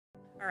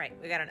All right,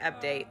 we got an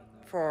update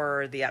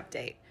for the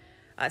update.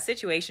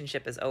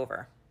 Situationship is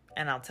over,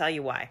 and I'll tell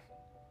you why.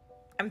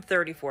 I'm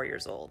 34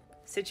 years old.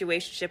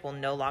 Situationship will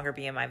no longer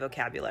be in my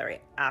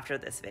vocabulary after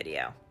this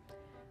video.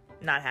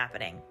 Not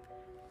happening.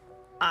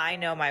 I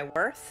know my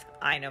worth,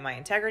 I know my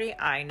integrity,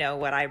 I know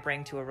what I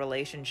bring to a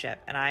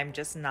relationship, and I'm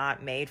just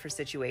not made for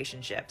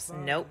situationships.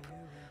 Nope.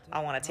 I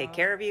want to take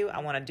care of you, I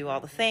want to do all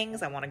the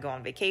things, I want to go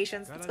on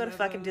vacations. Let's go to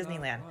fucking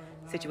Disneyland.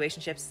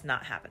 Situationships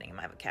not happening in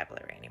my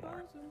vocabulary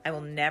anymore. I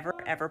will never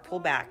ever pull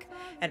back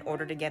in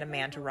order to get a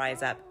man to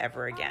rise up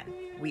ever again.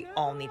 We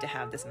all need to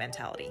have this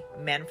mentality.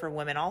 Men for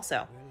women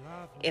also.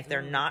 If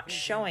they're not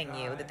showing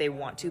you that they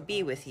want to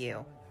be with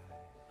you,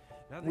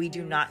 we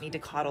do not need to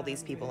coddle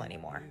these people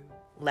anymore.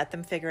 Let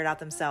them figure it out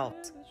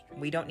themselves.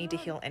 We don't need to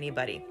heal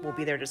anybody. We'll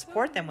be there to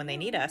support them when they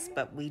need us,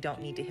 but we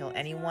don't need to heal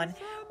anyone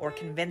or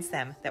convince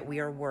them that we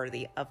are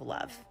worthy of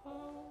love.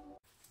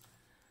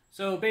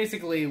 So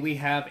basically, we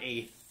have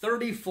a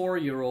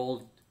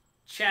 34-year-old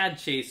Chad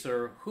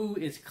chaser who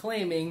is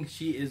claiming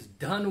she is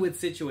done with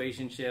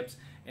situationships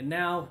and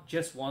now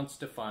just wants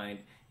to find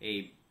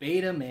a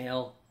beta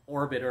male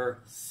orbiter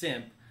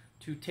simp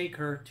to take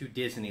her to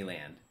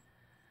Disneyland.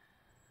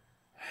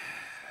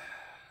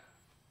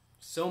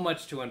 So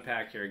much to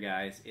unpack here,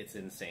 guys. It's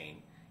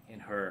insane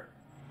in her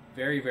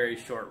very, very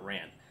short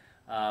rant.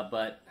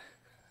 But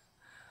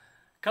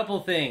a couple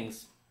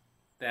things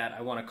that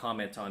I want to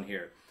comment on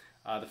here.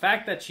 The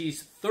fact that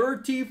she's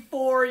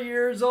 34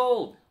 years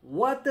old.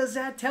 What does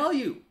that tell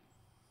you?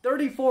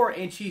 34,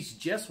 and she's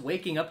just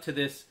waking up to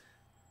this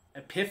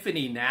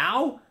epiphany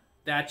now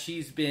that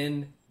she's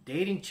been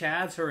dating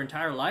Chads her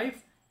entire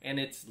life and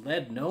it's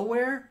led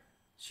nowhere?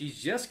 She's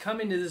just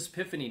coming to this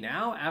epiphany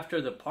now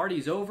after the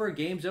party's over,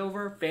 game's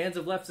over, fans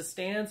have left the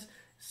stands,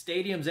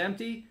 stadium's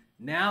empty.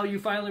 Now you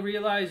finally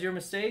realize your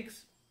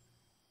mistakes?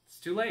 It's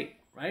too late,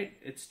 right?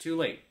 It's too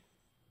late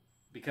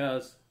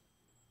because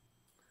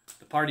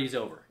the party's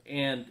over.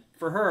 And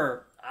for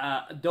her,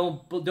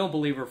 don't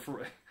believe her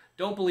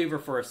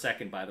for a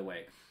second, by the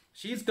way.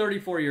 She's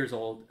 34 years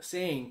old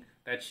saying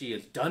that she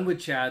is done with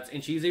Chads,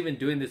 and she's even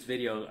doing this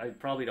video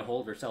probably to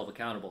hold herself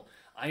accountable.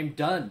 I'm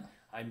done.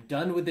 I'm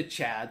done with the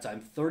Chads. I'm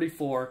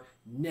 34.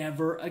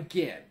 Never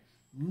again.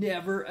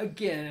 Never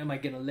again am I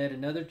going to let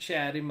another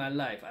Chad in my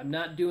life. I'm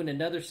not doing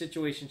another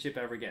situationship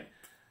ever again.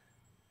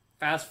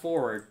 Fast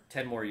forward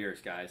 10 more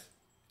years, guys.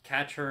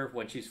 Catch her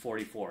when she's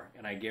 44,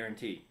 and I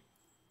guarantee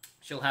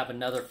she'll have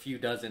another few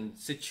dozen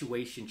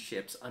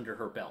situationships under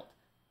her belt.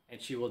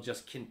 And she will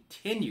just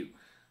continue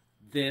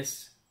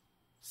this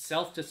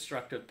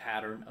self-destructive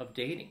pattern of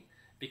dating.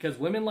 Because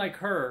women like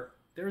her,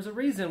 there's a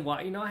reason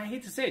why, I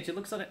hate to say it, she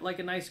looks like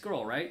a nice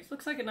girl, right? She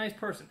looks like a nice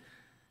person.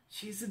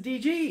 She's a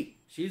DG.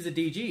 She's a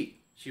DG.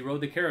 She rode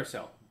the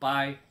carousel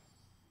by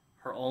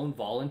her own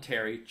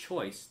voluntary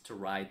choice to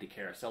ride the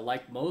carousel,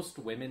 like most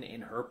women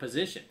in her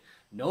position.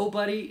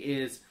 Nobody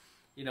is,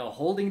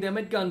 holding them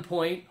at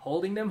gunpoint,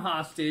 holding them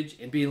hostage,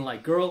 and being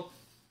like, girl,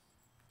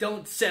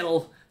 don't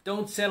settle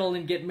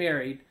and get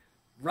married.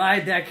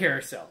 Ride that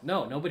carousel.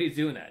 No, nobody's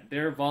doing that.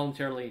 They're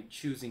voluntarily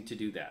choosing to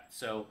do that.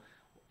 So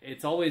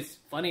it's always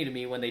funny to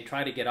me when they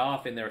try to get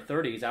off in their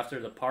 30s after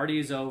the party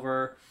is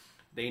over.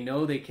 They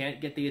know they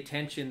can't get the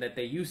attention that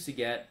they used to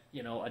get,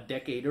 a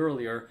decade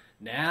earlier.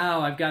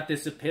 Now I've got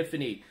this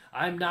epiphany.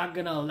 I'm not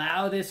going to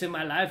allow this in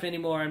my life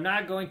anymore. I'm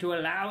not going to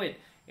allow it.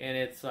 And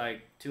it's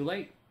like, too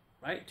late,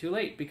 right? Too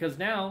late. Because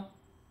now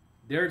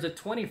there's a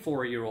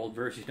 24-year-old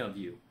version of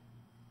you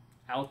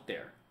out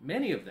there.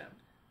 Many of them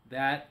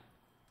that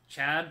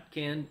Chad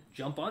can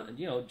jump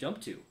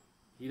to.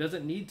 He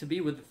doesn't need to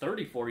be with the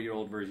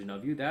 34-year-old version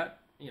of you. That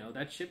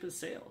ship has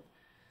sailed.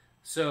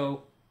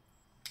 So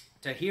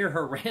to hear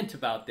her rant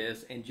about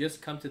this and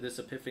just come to this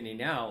epiphany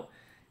now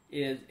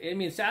is,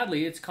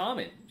 sadly, it's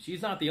common.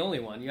 She's not the only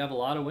one. You have a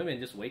lot of women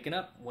just waking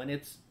up when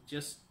it's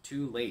just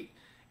too late.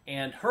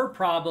 And her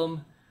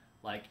problem,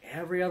 like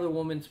every other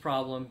woman's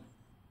problem,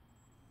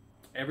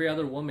 every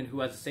other woman who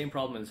has the same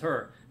problem as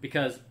her,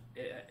 because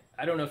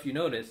I don't know if you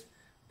noticed,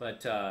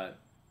 but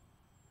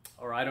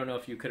or I don't know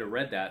if you could have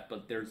read that,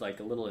 but there's like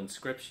a little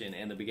inscription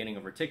in the beginning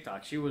of her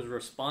TikTok. She was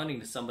responding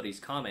to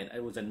somebody's comment.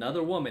 It was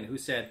another woman who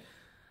said,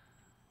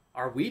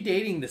 are we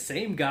dating the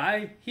same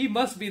guy? He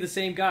must be the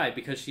same guy,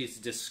 because she's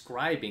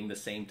describing the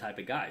same type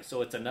of guy.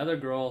 So it's another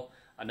girl,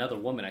 another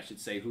woman, I should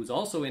say, who's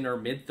also in her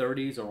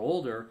mid-30s or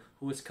older,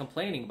 who is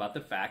complaining about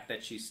the fact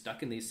that she's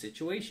stuck in these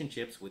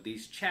situationships with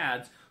these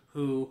Chads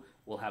who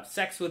will have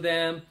sex with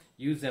them,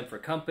 use them for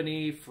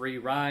company, free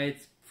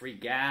rides, free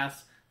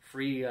gas,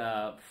 free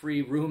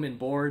room and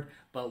board,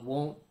 but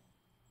won't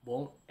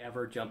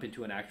ever jump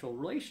into an actual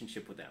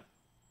relationship with them.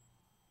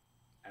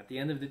 At the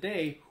end of the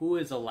day, who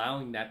is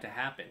allowing that to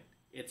happen?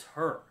 It's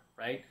her,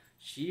 right?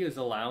 She is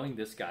allowing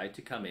this guy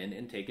to come in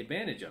and take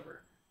advantage of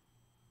her.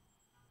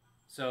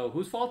 So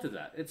whose fault is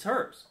that? It's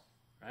hers,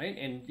 right?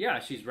 And yeah,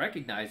 she's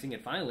recognizing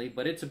it finally,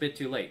 but it's a bit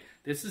too late.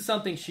 This is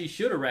something she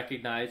should have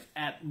recognized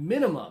at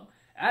minimum,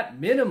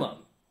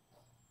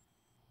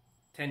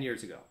 10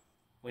 years ago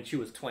when she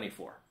was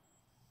 24.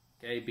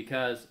 Okay,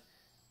 because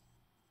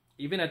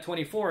Even at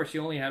 24, she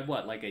only had,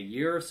 what, like a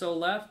year or so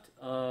left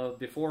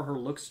before her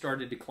looks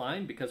started to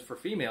decline, because for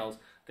females,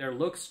 their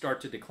looks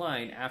start to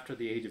decline after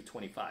the age of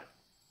 25.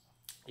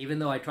 Even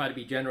though I try to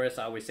be generous,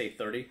 I always say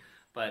 30,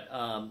 but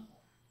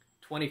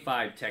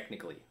 25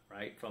 technically,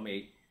 right? From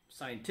a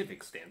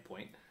scientific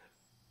standpoint,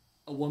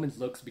 a woman's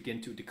looks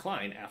begin to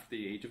decline after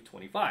the age of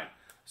 25.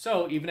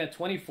 So even at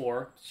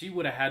 24, she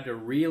would have had to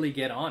really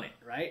get on it,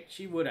 right?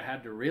 She would have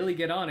had to really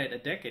get on it a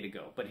decade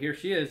ago. But here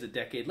she is a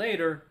decade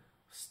later,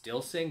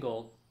 still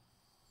single,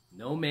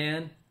 no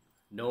man,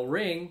 no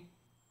ring,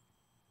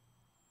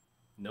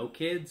 no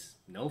kids,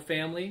 no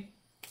family,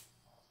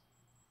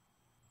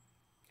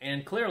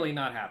 and clearly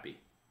not happy.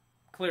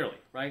 Clearly,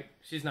 right?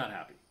 She's not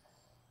happy.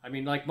 I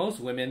mean, like most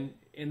women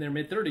in their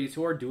mid-30s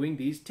who are doing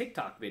these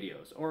TikTok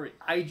videos or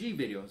IG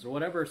videos or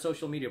whatever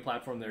social media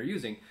platform they're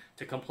using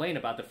to complain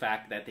about the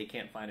fact that they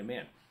can't find a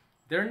man.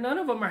 None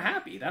of them are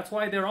happy. That's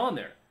why they're on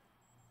there.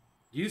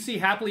 Do you see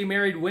happily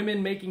married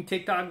women making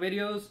TikTok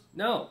videos?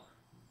 No,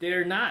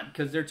 they're not,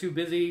 because they're too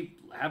busy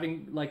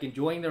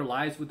enjoying their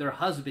lives with their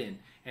husband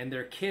and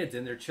their kids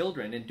and their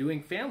children and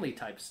doing family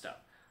type stuff.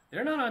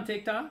 They're not on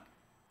TikTok.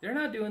 They're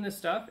not doing this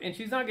stuff, and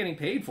she's not getting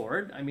paid for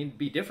it. I mean, it'd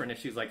be different if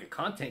she's like a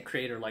content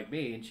creator like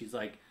me, and she's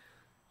like,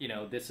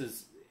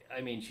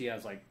 she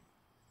has like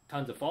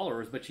tons of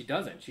followers, but she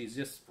doesn't. She's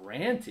just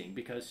ranting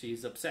because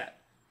she's upset.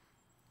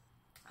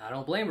 I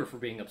don't blame her for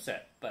being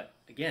upset, but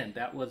again,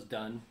 that was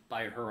done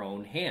by her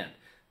own hand,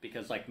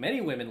 because like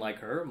many women like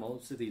her,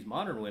 most of these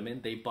modern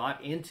women, they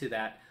bought into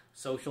that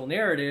social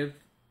narrative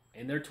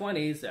in their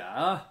 20s.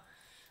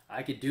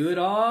 I could do it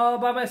all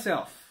by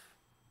myself.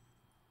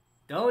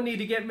 Don't need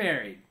to get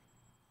married.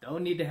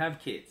 Don't need to have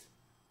kids.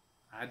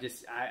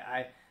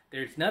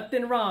 There's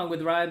nothing wrong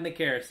with riding the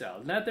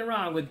carousel. Nothing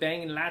wrong with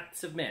banging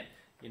lots of men,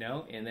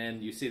 and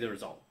then you see the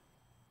result.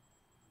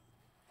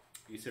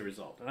 You see the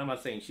result. And I'm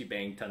not saying she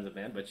banged tons of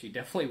men, but she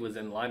definitely was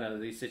in a lot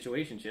of these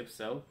situationships,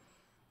 so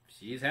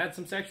she's had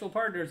some sexual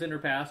partners in her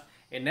past,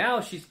 and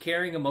now she's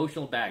carrying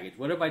emotional baggage.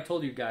 What have I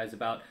told you guys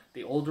about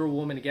the older a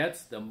woman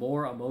gets, the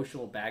more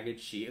emotional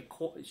baggage she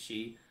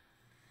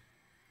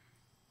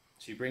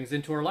brings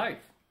into her life,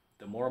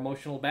 the more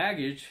emotional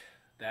baggage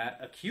that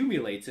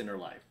accumulates in her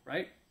life,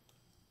 right?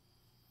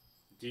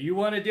 Do you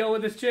want to deal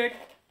with this chick?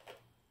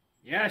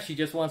 Yeah, she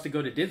just wants to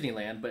go to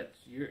Disneyland, but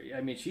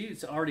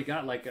she's already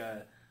got like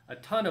a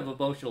ton of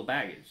emotional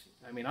baggage.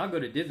 I mean, I'll go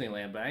to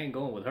Disneyland, but I ain't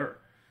going with her,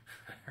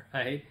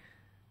 right?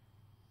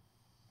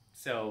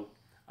 So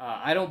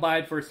I don't buy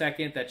it for a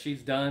second that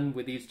she's done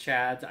with these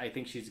chads. I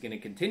think she's going to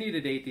continue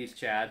to date these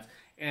chads.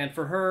 And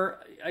for her,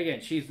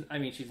 again, she's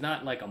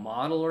not like a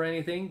model or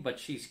anything, but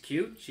she's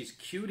cute. She's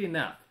cute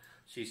enough.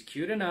 She's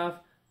cute enough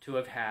to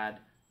have had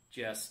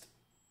just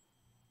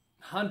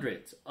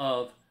hundreds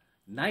of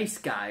nice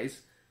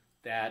guys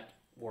that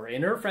were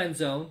in her friend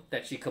zone,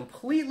 that she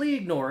completely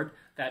ignored,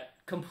 that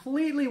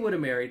completely would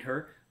have married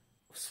her,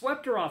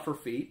 swept her off her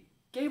feet,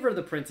 gave her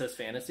the princess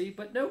fantasy,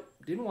 but nope,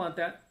 didn't want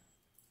that.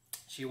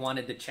 She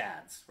wanted the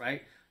chads,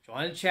 right? She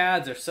wanted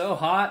chads. They're so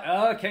hot.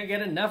 Oh, can't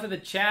get enough of the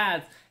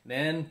chads. And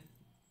then,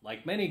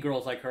 like many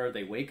girls like her,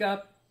 they wake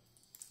up.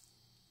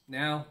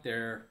 Now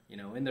they're,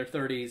 in their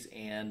 30s,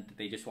 and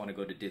they just want to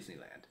go to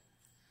Disneyland.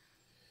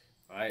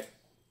 All right?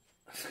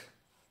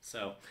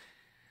 So,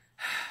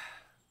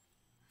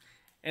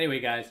 anyway,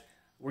 guys,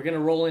 we're going to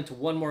roll into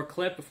one more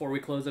clip before we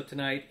close up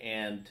tonight,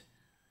 and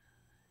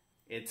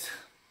it's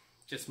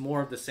just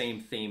more of the same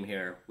theme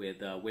here with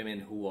women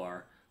who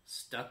are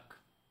stuck,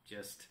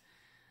 just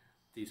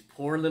these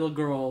poor little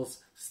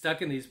girls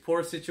stuck in these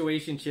poor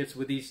situationships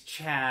with these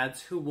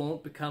chads who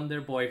won't become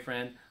their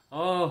boyfriend.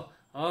 Oh,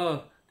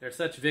 they're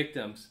such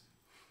victims.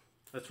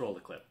 Let's roll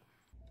the clip.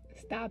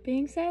 Stop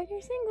being sad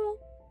you're single.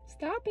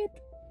 Stop it.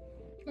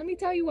 Let me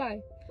tell you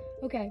why.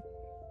 Okay,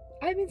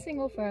 I've been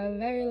single for a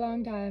very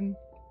long time.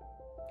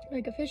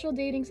 Like, official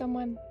dating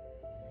someone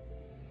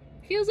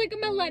feels like a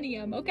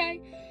millennium,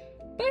 okay?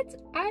 But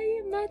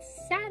I am not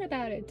sad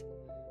about it.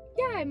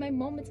 Yeah, I have my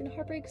moments and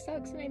heartbreak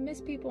sucks and I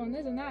miss people and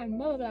this and that and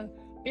blah, blah,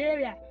 blah,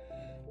 blah.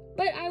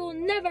 But I will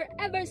never,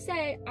 ever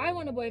say I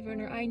want a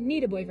boyfriend or I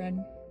need a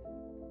boyfriend.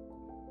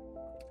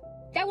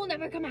 That will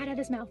never come out of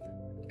this mouth,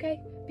 okay?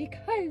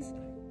 Because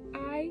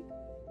I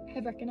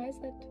have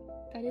recognized that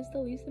that is the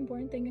least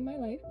important thing in my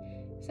life.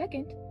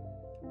 Second,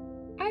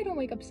 I don't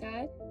wake up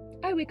sad.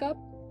 I wake up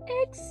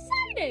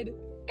excited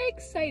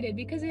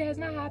because it has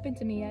not happened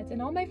to me yet,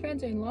 and all my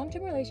friends are in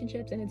long-term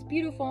relationships and it's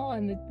beautiful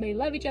and they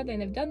love each other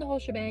and they've done the whole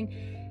shebang,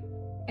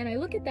 and I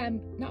look at them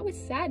not with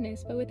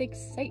sadness but with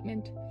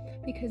excitement,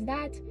 because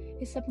that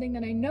is something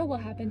that I know will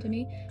happen to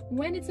me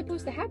when it's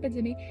supposed to happen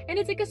to me, and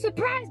it's like a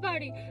surprise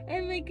party,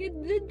 and like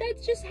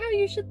that's just how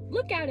you should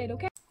look at it,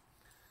 okay?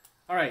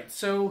 All right,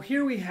 so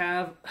here we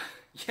have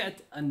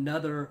yet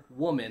another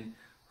woman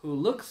who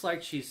looks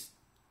like she's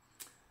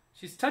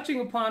touching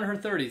upon her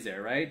 30s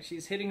there, right?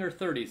 She's hitting her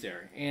 30s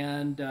there.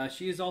 And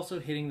she is also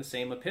hitting the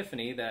same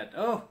epiphany that,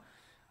 oh,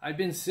 I've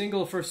been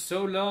single for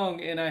so long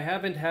and I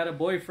haven't had a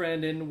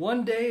boyfriend and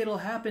one day it'll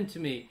happen to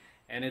me.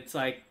 And it's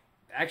like,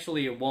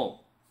 actually it won't,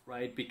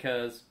 right?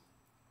 Because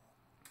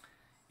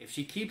if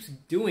she keeps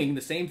doing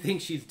the same thing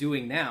she's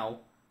doing now,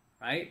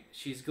 right,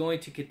 she's going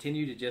to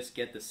continue to just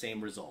get the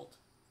same result.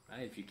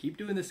 Right? If you keep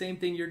doing the same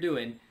thing you're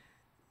doing,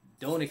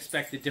 don't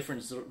expect a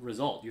different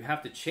result. You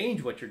have to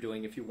change what you're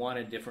doing if you want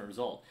a different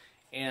result.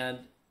 And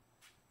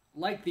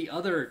like the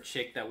other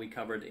chick that we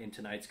covered in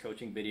tonight's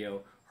coaching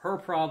video, her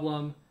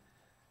problem,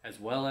 as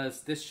well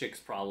as this chick's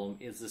problem,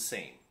 is the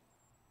same.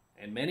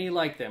 And many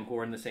like them who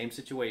are in the same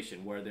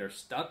situation, where they're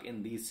stuck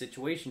in these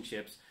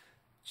situationships,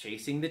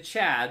 chasing the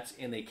chads,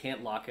 and they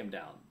can't lock him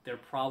down. Their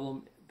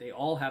problem, they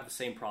all have the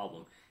same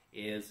problem,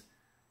 is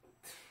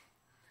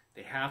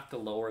they have to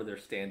lower their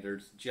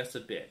standards just a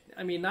bit.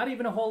 I mean, not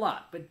even a whole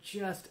lot, but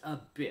just a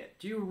bit.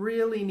 Do you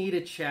really need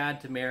a Chad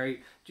to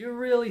marry? Do you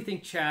really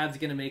think Chad's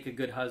going to make a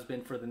good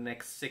husband for the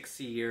next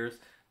 60 years?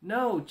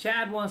 No,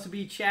 Chad wants to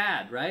be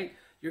Chad, right?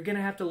 You're going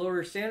to have to lower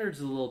your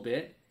standards a little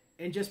bit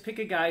and just pick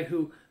a guy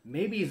who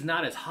maybe is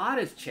not as hot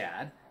as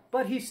Chad,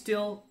 but he's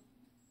still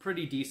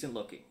pretty decent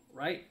looking,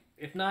 right?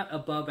 If not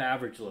above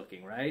average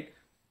looking, right?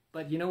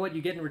 But you know what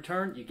you get in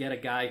return? You get a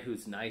guy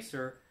who's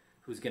nicer,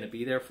 who's going to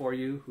be there for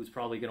you, who's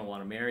probably going to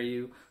want to marry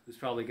you, who's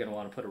probably going to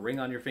want to put a ring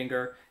on your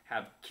finger,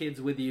 have kids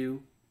with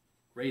you,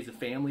 raise a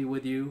family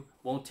with you,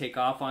 won't take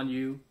off on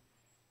you,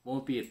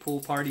 won't be at pool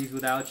parties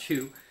without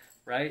you,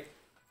 right?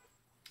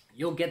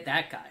 You'll get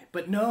that guy.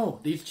 But no,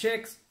 these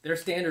chicks, their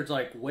standards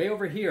like way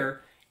over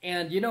here.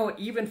 And you know,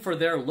 even for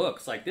their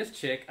looks, like this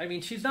chick, I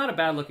mean, she's not a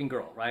bad looking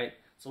girl, right?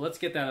 So let's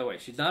get that out of the way.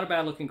 She's not a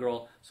bad looking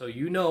girl, so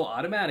you know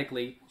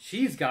automatically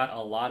she's got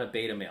a lot of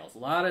beta males, a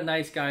lot of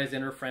nice guys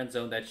in her friend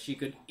zone that she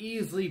could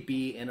easily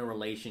be in a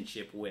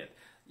relationship with.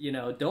 You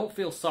know, don't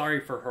feel sorry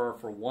for her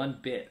for one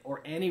bit,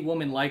 or any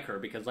woman like her,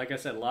 because like I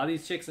said, a lot of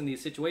these chicks in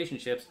these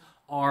situationships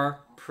are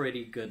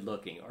pretty good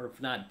looking, or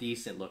if not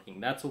decent looking.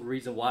 That's the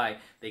reason why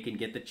they can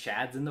get the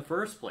Chads in the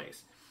first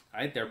place.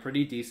 Right? They're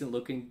pretty decent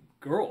looking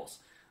girls.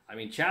 I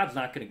mean, Chad's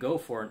not going to go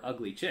for an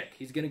ugly chick.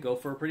 He's going to go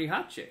for a pretty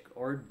hot chick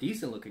or a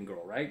decent looking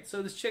girl, right?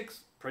 So this chick's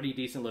pretty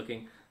decent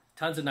looking,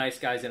 tons of nice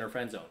guys in her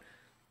friend zone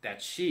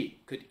that she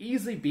could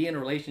easily be in a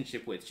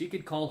relationship with. She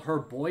could call her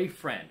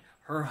boyfriend,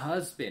 her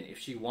husband, if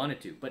she wanted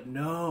to. But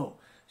no,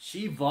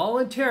 she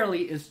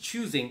voluntarily is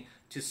choosing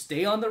to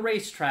stay on the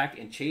racetrack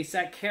and chase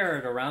that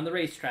carrot around the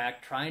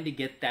racetrack, trying to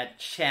get that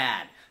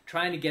Chad,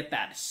 trying to get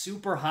that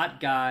super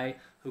hot guy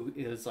who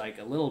is like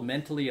a little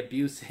mentally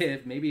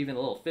abusive, maybe even a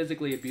little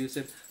physically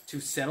abusive,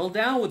 to settle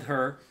down with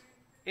her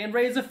and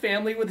raise a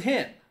family with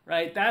him,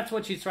 right? That's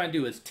what she's trying to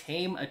do, is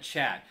tame a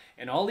Chad.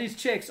 And all these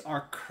chicks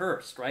are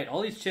cursed, right?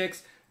 All these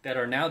chicks that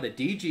are now the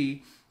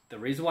DG, the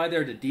reason why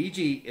they're the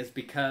DG is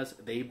because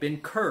they've been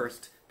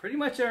cursed pretty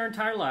much their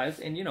entire lives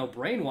and, you know,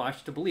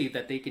 brainwashed to believe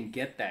that they can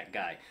get that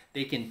guy.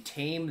 They can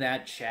tame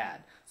that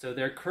Chad. So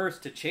they're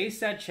cursed to chase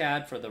that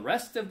Chad for the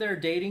rest of their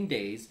dating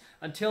days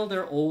until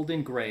they're old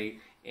and gray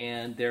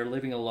and they're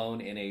living alone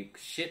in a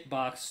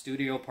shitbox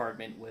studio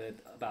apartment with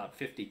about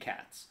 50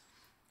 cats,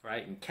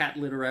 right? And cat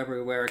litter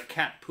everywhere,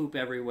 cat poop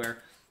everywhere.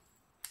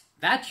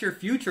 That's your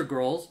future,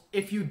 girls,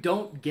 if you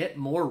don't get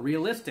more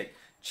realistic.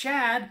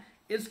 Chad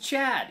is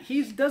Chad.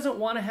 He doesn't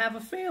want to have a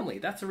family.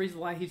 That's the reason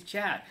why he's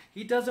Chad.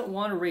 He doesn't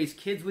want to raise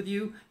kids with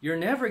you. You're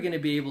never going to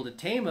be able to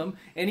tame him.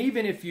 And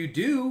even if you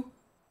do,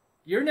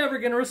 you're never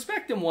going to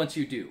respect him once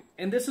you do.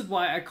 And this is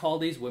why I call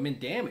these women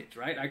damaged,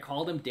 right? I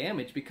call them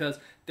damaged because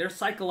their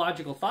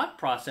psychological thought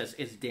process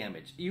is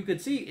damaged. You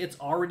could see it's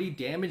already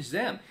damaged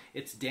them.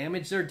 It's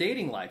damaged their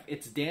dating life.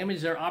 It's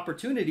damaged their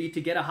opportunity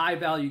to get a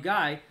high-value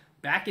guy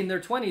back in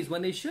their 20s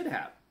when they should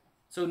have.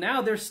 So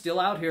now they're still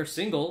out here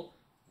single,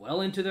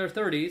 well into their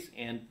 30s.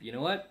 And you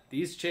know what?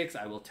 These chicks,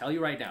 I will tell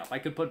you right now, if I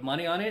could put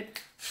money on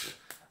it,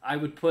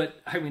 I'd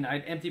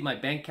empty my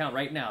bank account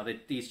right now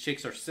that these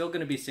chicks are still going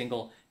to be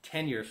single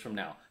 10 years from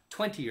now,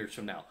 20 years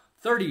from now,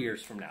 30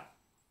 years from now.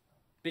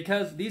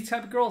 Because these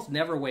type of girls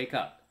never wake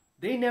up.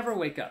 They never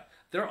wake up.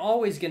 They're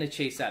always going to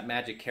chase that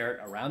magic carrot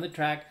around the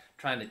track,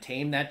 trying to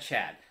tame that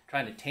Chad,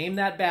 trying to tame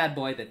that bad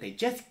boy that they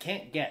just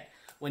can't get.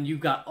 When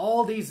you've got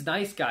all these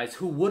nice guys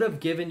who would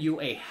have given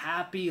you a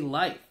happy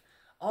life.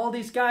 All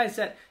these guys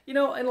that, you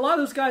know, and a lot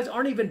of those guys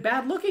aren't even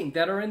bad looking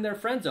that are in their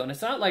friend zone.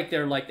 It's not like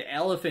they're like the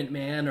elephant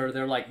man or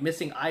they're like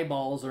missing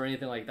eyeballs or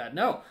anything like that.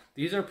 No,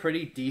 these are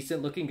pretty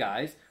decent looking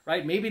guys,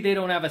 right? Maybe they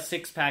don't have a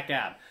six-pack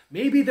ab.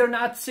 Maybe they're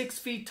not 6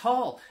 feet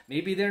tall.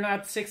 Maybe they're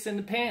not 6 in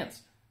the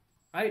pants,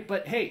 right?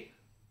 But hey,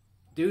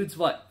 dude's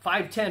what?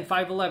 5'10",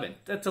 5'11".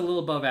 That's a little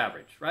above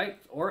average, right?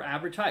 Or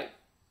average height.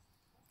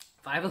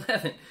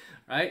 5'11",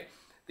 right?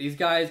 These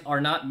guys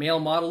are not male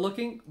model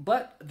looking,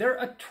 but they're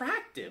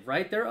attractive,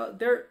 right?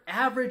 They're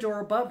average or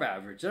above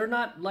average. They're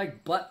not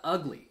like butt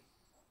ugly,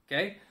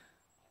 okay?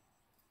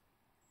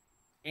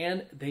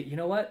 And they, you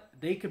know what?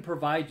 They can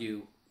provide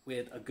you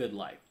with a good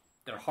life.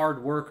 They're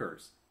hard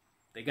workers.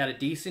 They got a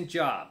decent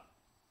job,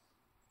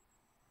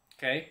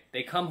 okay?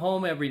 They come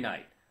home every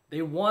night.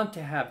 They want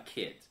to have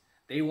kids.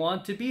 They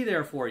want to be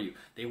there for you.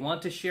 They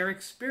want to share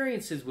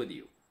experiences with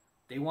you.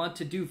 They want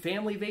to do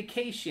family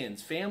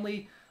vacations,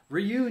 family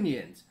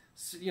reunions,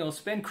 you know,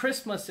 spend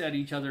Christmas at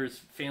each other's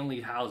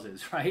family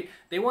houses, right?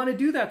 They want to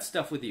do that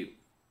stuff with you.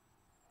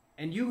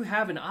 And you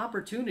have an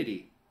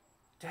opportunity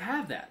to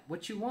have that,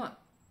 what you want.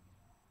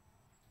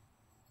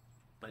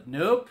 But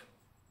nope.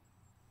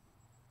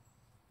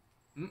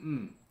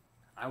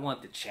 I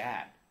want the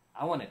Chad.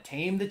 I want to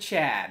tame the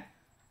Chad.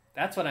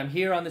 That's what I'm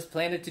here on this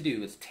planet to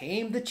do, is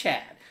tame the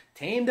Chad.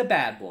 Tame the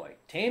bad boy.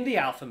 Tame the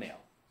alpha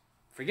male.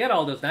 Forget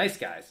all those nice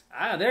guys.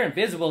 They're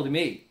invisible to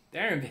me.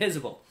 They're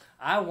invisible.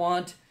 I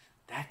want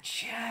that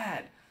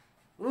Chad.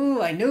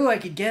 Ooh, I knew I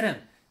could get him.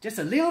 Just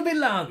a little bit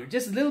longer.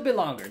 Just a little bit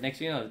longer. Next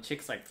thing you know, the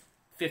chick's like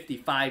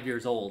 55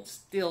 years old,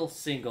 still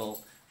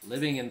single,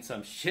 living in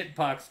some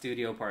shitbox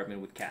studio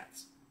apartment with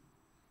cats.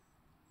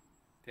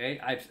 Okay?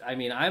 I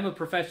mean, I'm a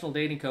professional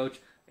dating coach,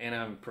 and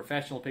I'm a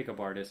professional pickup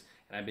artist,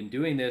 and I've been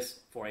doing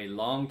this for a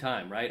long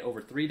time, right? Over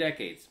 3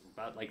 decades.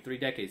 About like 3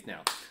 decades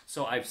now.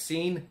 So I've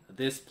seen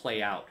this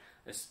play out.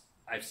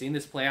 I've seen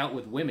this play out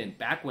with women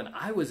back when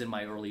I was in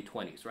my early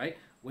 20s, right?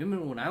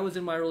 Women when I was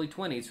in my early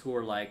 20s who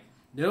were like,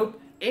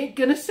 nope, ain't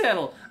gonna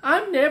settle.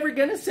 I'm never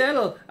gonna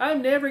settle.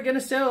 I'm never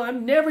gonna settle.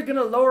 I'm never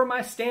gonna lower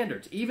my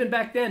standards. Even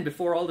back then,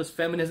 before all this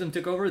feminism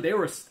took over, they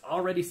were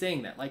already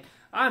saying that. Like,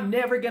 I'm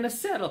never gonna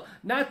settle.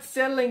 Not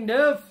settling,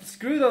 no.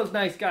 Screw those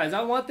nice guys.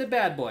 I want the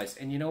bad boys.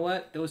 And you know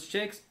what? Those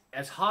chicks,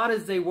 as hot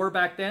as they were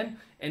back then,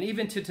 and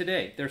even to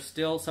today, they're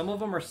still, some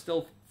of them are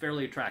still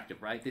fairly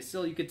attractive, right? They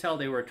still, you could tell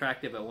they were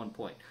attractive at one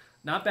point.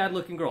 Not bad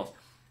looking girls.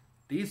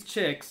 These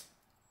chicks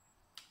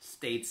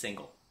stayed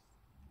single.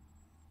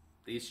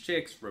 These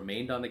chicks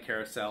remained on the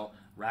carousel,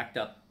 racked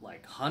up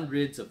like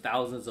hundreds of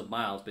thousands of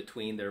miles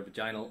between their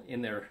vaginal,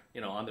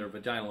 on their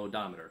vaginal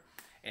odometer,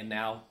 and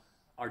now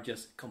are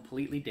just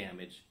completely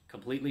damaged,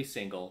 completely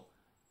single,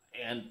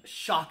 and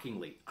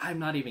shockingly, I'm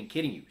not even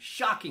kidding you,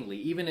 shockingly,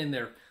 even in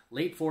their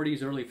late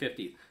 40s, early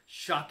 50s,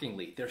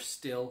 shockingly, they're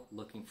still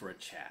looking for a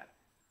Chad.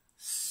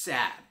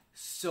 Sad.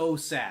 So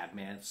sad,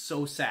 man.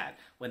 So sad.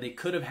 When they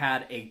could have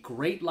had a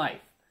great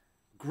life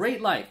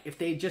if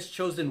they just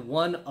chosen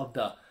one of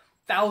the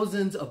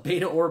thousands of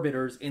beta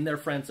orbiters in their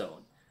friend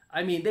zone.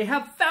 I mean, they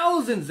have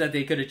thousands that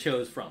they could have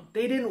chose from.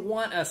 They didn't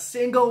want a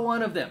single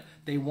one of them.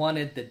 They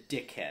wanted the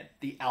dickhead,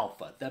 the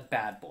alpha, the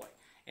bad boy.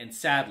 And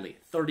sadly,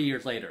 30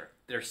 years later,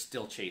 they're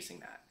still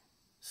chasing that.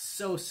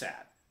 So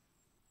sad.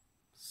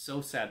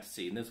 So sad to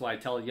see. And this is why I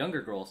tell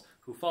younger girls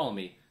who follow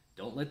me,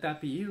 don't let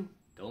that be you.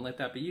 Don't let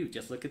that be you.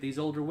 Just look at these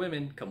older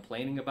women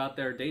complaining about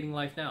their dating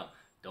life now.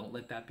 Don't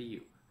let that be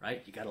you,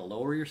 right? You got to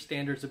lower your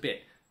standards a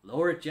bit.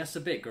 Lower it just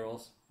a bit,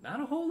 girls. Not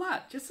a whole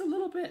lot, just a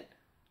little bit,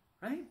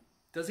 right?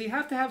 Does he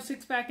have to have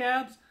six-pack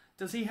abs?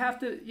 Does he have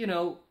to,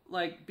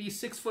 like be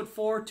 6'4",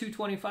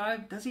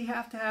 225? Does he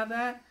have to have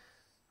that?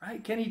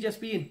 Right? Can he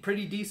just be in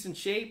pretty decent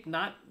shape?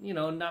 Not,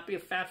 not be a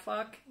fat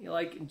fuck?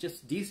 Like,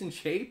 just decent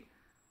shape?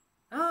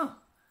 No.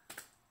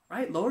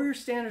 Right? Lower your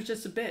standards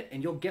just a bit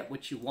and you'll get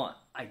what you want.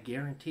 I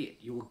guarantee it.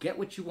 You will get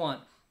what you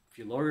want if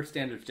you lower your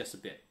standards just a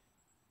bit.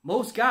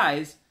 Most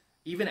guys,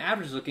 even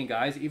average-looking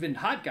guys, even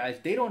hot guys,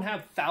 they don't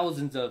have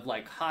thousands of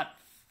like hot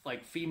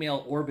like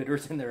female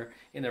orbiters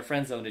in their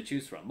friend zone to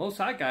choose from. Most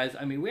hot guys,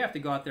 I mean, we have to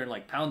go out there and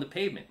like pound the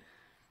pavement,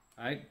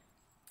 right?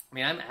 I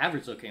mean, I'm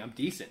average looking, I'm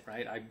decent,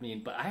 right? I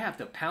mean, but I have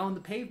to pound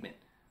the pavement,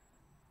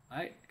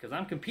 right? Because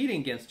I'm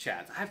competing against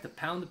Chads. I have to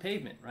pound the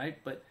pavement, right?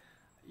 But,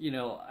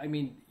 I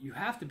mean, you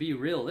have to be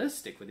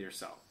realistic with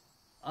yourself.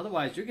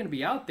 Otherwise, you're going to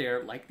be out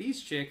there like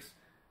these chicks,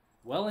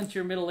 well into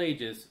your middle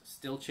ages,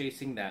 still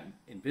chasing that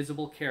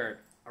invisible carrot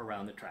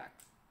around the track.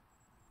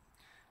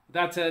 With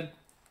that said,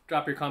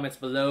 drop your comments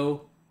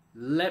below.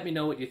 Let me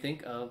know what you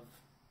think of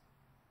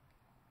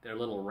their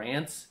little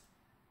rants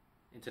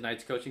in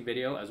tonight's coaching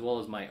video, as well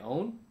as my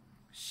own.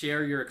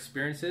 Share your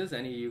experiences,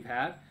 any you've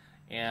had.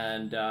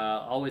 And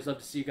always love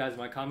to see you guys in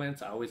my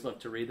comments. I always love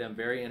to read them.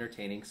 Very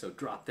entertaining, so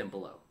drop them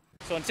below.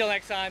 So until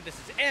next time, this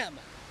is M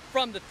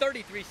from the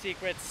 33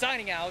 Secrets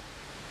signing out.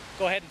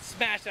 Go ahead and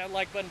smash that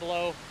like button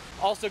below.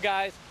 Also,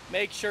 guys,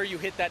 make sure you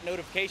hit that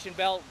notification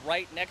bell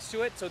right next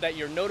to it so that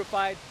you're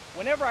notified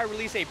whenever I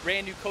release a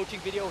brand new coaching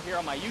video here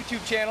on my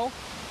YouTube channel.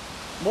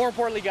 More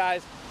importantly,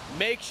 guys,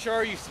 make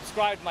sure you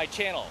subscribe to my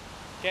channel,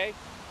 okay?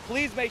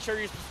 Please make sure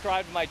you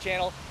subscribe to my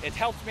channel. It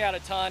helps me out a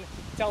ton.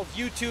 It tells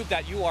YouTube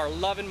that you are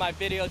loving my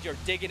videos, you're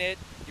digging it.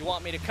 You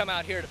want me to come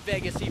out here to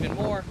Vegas even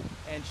more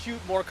and shoot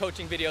more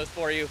coaching videos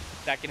for you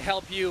that can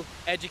help you,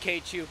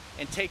 educate you,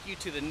 and take you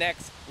to the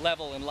next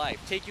level in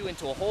life. Take you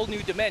into a whole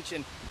new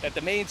dimension that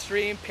the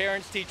mainstream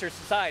parents-teacher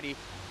society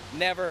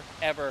never,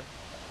 ever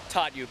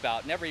taught you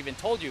about, never even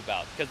told you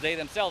about, because they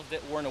themselves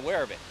weren't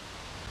aware of it.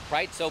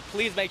 Right? So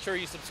please make sure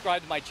you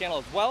subscribe to my channel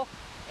as well.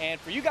 And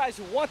for you guys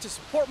who want to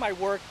support my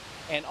work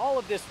and all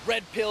of this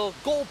red pill,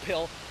 gold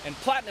pill, and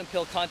platinum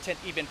pill content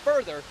even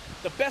further,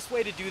 the best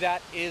way to do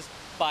that is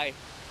by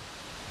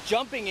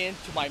jumping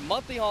into my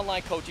monthly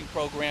online coaching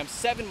program,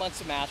 7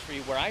 Months of Mastery,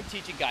 where I'm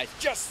teaching guys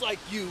just like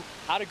you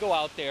how to go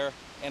out there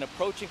and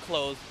approach and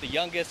close the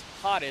youngest,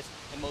 hottest,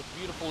 and most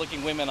beautiful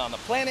looking women on the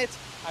planet.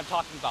 I'm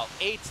talking about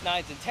 8s,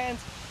 9s, and 10s,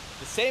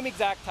 the same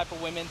exact type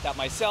of women that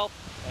myself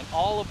and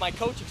all of my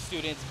coaching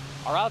students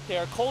are out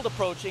there cold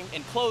approaching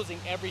and closing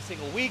every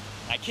single week.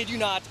 I kid you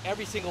not,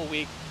 every single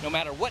week, no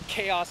matter what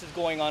chaos is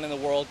going on in the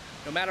world,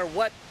 no matter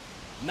what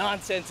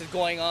nonsense is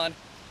going on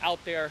out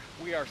there,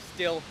 we are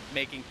still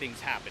making things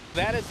happen.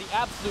 That is the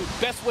absolute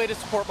best way to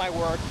support my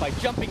work, by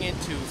jumping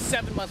into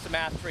 7 months of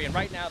mastery. And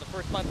right now, the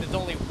first month is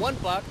only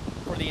 $1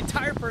 for the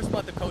entire first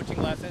month of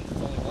coaching lessons.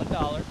 It's only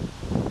 $1.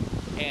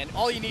 And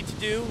all you need to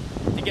do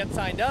to get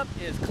signed up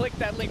is click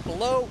that link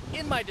below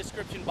in my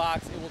description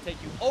box. It will take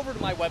you over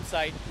to my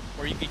website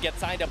where you can get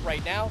signed up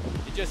right now.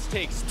 It just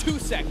takes 2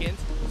 seconds.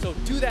 So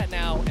do that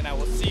now, and I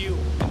will see you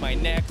in my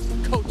next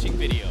coaching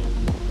video.